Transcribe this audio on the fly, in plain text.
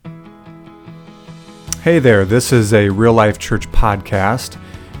Hey there, this is a Real Life Church podcast,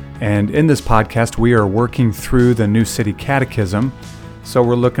 and in this podcast we are working through the New City Catechism. So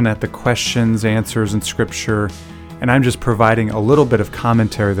we're looking at the questions, answers, and scripture, and I'm just providing a little bit of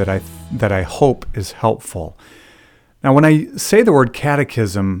commentary that I hope is helpful. Now, when I say the word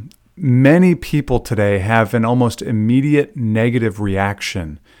catechism, many people today have an almost immediate negative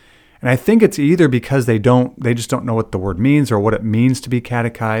reaction. And I think it's either because they just don't know what the word means or what it means to be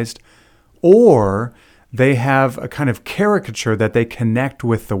catechized, or they have a kind of caricature that they connect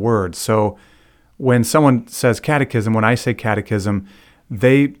with the word. So when someone says catechism, when I say catechism,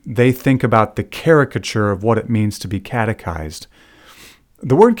 they think about the caricature of what it means to be catechized.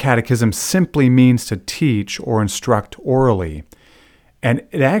 The word catechism simply means to teach or instruct orally. And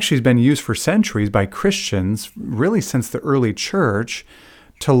it actually has been used for centuries by Christians, really since the early church,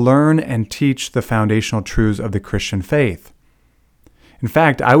 to learn and teach the foundational truths of the Christian faith. In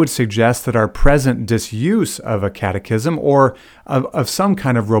fact, I would suggest that our present disuse of a catechism or of some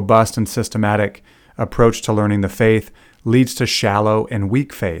kind of robust and systematic approach to learning the faith leads to shallow and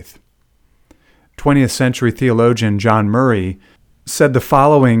weak faith. 20th century theologian John Murray said the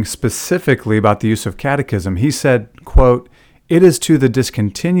following specifically about the use of catechism. He said, quote, "It is to the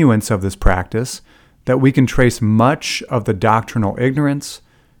discontinuance of this practice that we can trace much of the doctrinal ignorance,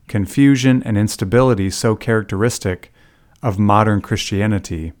 confusion, and instability so characteristic of modern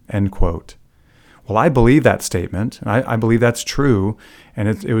Christianity," end quote. Well, I believe that statement. I believe that's true, and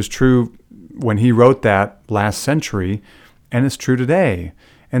it was true when he wrote that last century, and it's true today.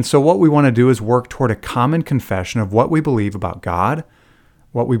 And so what we want to do is work toward a common confession of what we believe about God,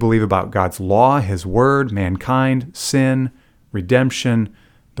 what we believe about God's law, His word, mankind, sin, redemption,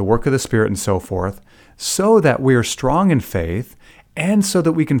 the work of the Spirit, and so forth, so that we are strong in faith and so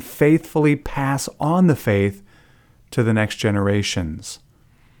that we can faithfully pass on the faith to the next generations.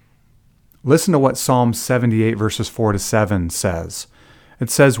 Listen to what Psalm 78 verses 4 to 7 says. It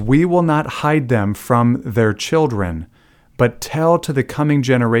says, "We will not hide them from their children, but tell to the coming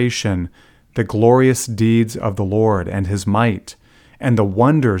generation the glorious deeds of the Lord and His might, and the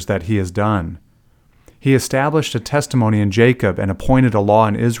wonders that He has done. He established a testimony in Jacob and appointed a law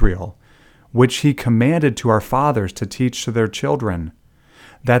in Israel, which He commanded to our fathers to teach to their children,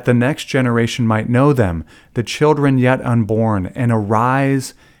 that the next generation might know them, the children yet unborn, and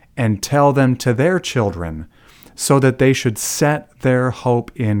arise and tell them to their children, so that they should set their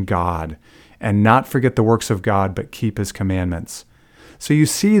hope in God, and not forget the works of God, but keep His commandments." So you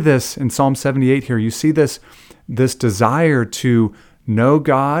see this in Psalm 78 here. You see this desire to know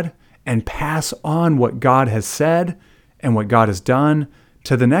God and pass on what God has said and what God has done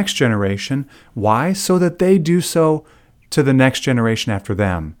to the next generation. Why? So that they do so to the next generation after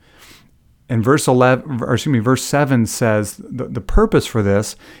them. And verse 7 says the purpose for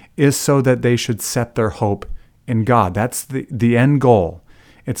this is so that they should set their hope in God. That's the end goal.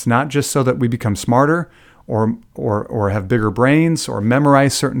 It's not just so that we become smarter or have bigger brains or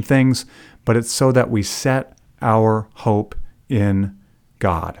memorize certain things, but it's so that we set our hope in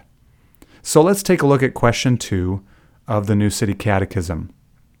God. So let's take a look at question 2 of the New City Catechism.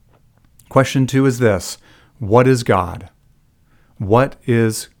 Question 2 is this: what is God? What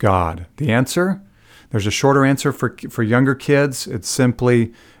is God? The answer? There's a shorter answer for younger kids. It's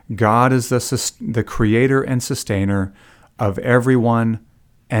simply, God is the creator and sustainer of everyone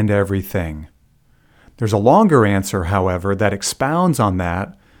and everything. There's a longer answer, however, that expounds on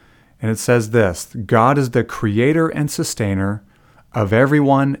that, and it says this: God is the creator and sustainer of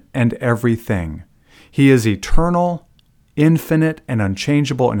everyone and everything. He is eternal, infinite, and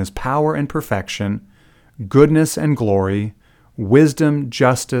unchangeable in His power and perfection, goodness and glory, wisdom,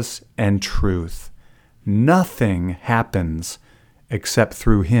 justice, and truth. Nothing happens except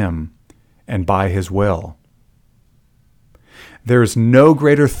through Him and by His will. There is no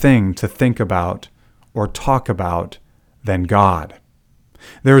greater thing to think about or talk about than God.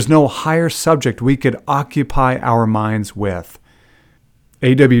 There is no higher subject we could occupy our minds with.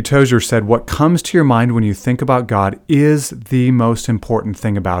 A.W. Tozer said, "What comes to your mind when you think about God is the most important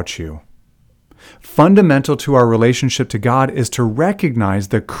thing about you." Fundamental to our relationship to God is to recognize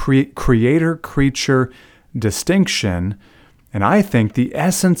the creator-creature distinction, and I think the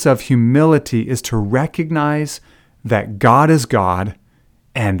essence of humility is to recognize that God is God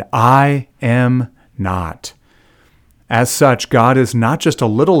and I am not. As such, God is not just a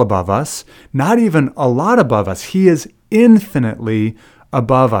little above us, not even a lot above us. He is infinitely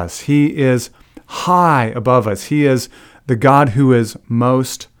above us. He is high above us. He is the God who is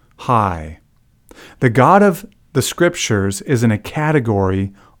most high. The God of the Scriptures is in a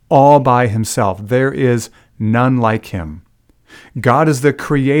category all by Himself. There is none like Him. God is the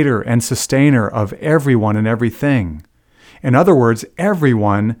creator and sustainer of everyone and everything. In other words,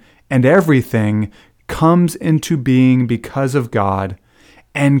 everyone and everything comes into being because of God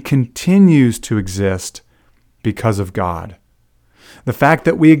and continues to exist because of God. The fact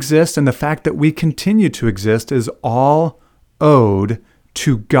that we exist and the fact that we continue to exist is all owed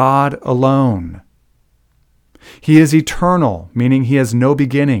to God alone. He is eternal, meaning he has no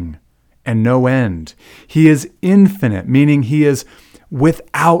beginning and no end. He is infinite, meaning he is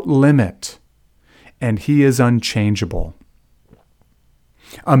without limit. And he is unchangeable.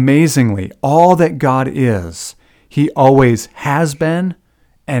 Amazingly, all that God is, he always has been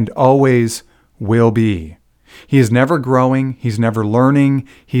and always will be. He is never growing, he's never learning,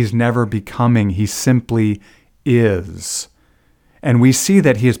 he's never becoming. He simply is. And we see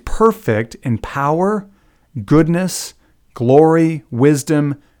that he is perfect in power, goodness, glory,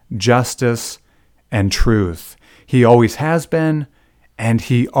 wisdom, justice, and truth. He always has been, and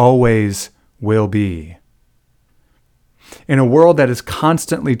he always will be. In a world that is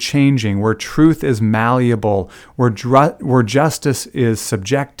constantly changing, where truth is malleable, where justice is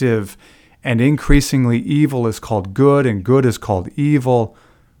subjective, and increasingly evil is called good and good is called evil,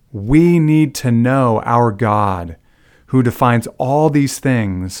 we need to know our God, who defines all these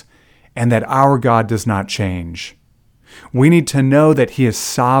things, and that our God does not change. We need to know that he is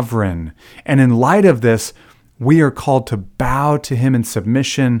sovereign, and in light of this, we are called to bow to him in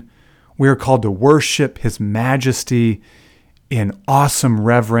submission. We are called to worship his majesty in awesome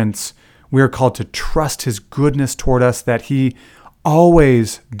reverence. We are called to trust his goodness toward us, that he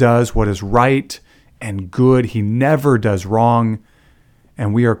always does what is right and good. He never does wrong.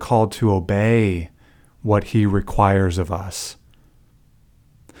 And we are called to obey what he requires of us.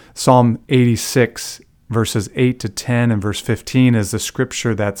 Psalm 86, verses 8 to 10 and verse 15 is the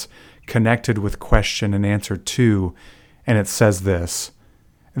scripture that's connected with question and answer 2. And it says this: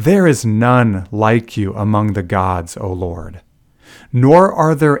 "There is none like you among the gods, O Lord, nor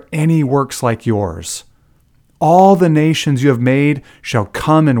are there any works like yours. All the nations you have made shall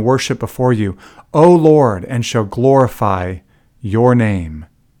come and worship before you, O Lord, and shall glorify your name.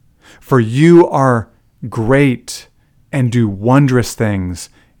 For you are great and do wondrous things.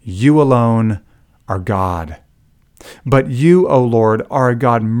 You alone are God. But you, O Lord, are a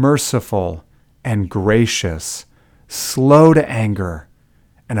God merciful and gracious, slow to anger,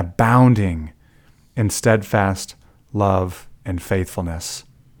 and abounding in steadfast love and faithfulness."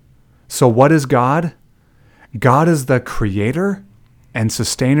 So what is God? God is the creator and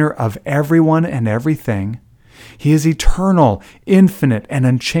sustainer of everyone and everything. He is eternal, infinite, and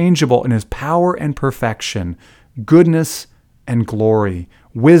unchangeable in his power and perfection, goodness and glory,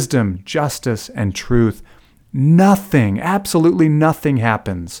 wisdom, justice, and truth. Nothing, absolutely nothing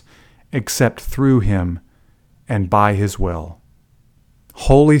happens except through him and by his will.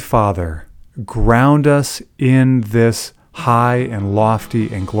 Holy Father, ground us in this high and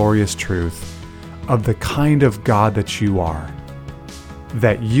lofty and glorious truth of the kind of God that you are,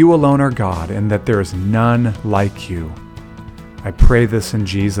 that you alone are God and that there is none like you. I pray this in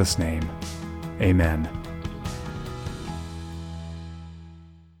Jesus' name. Amen.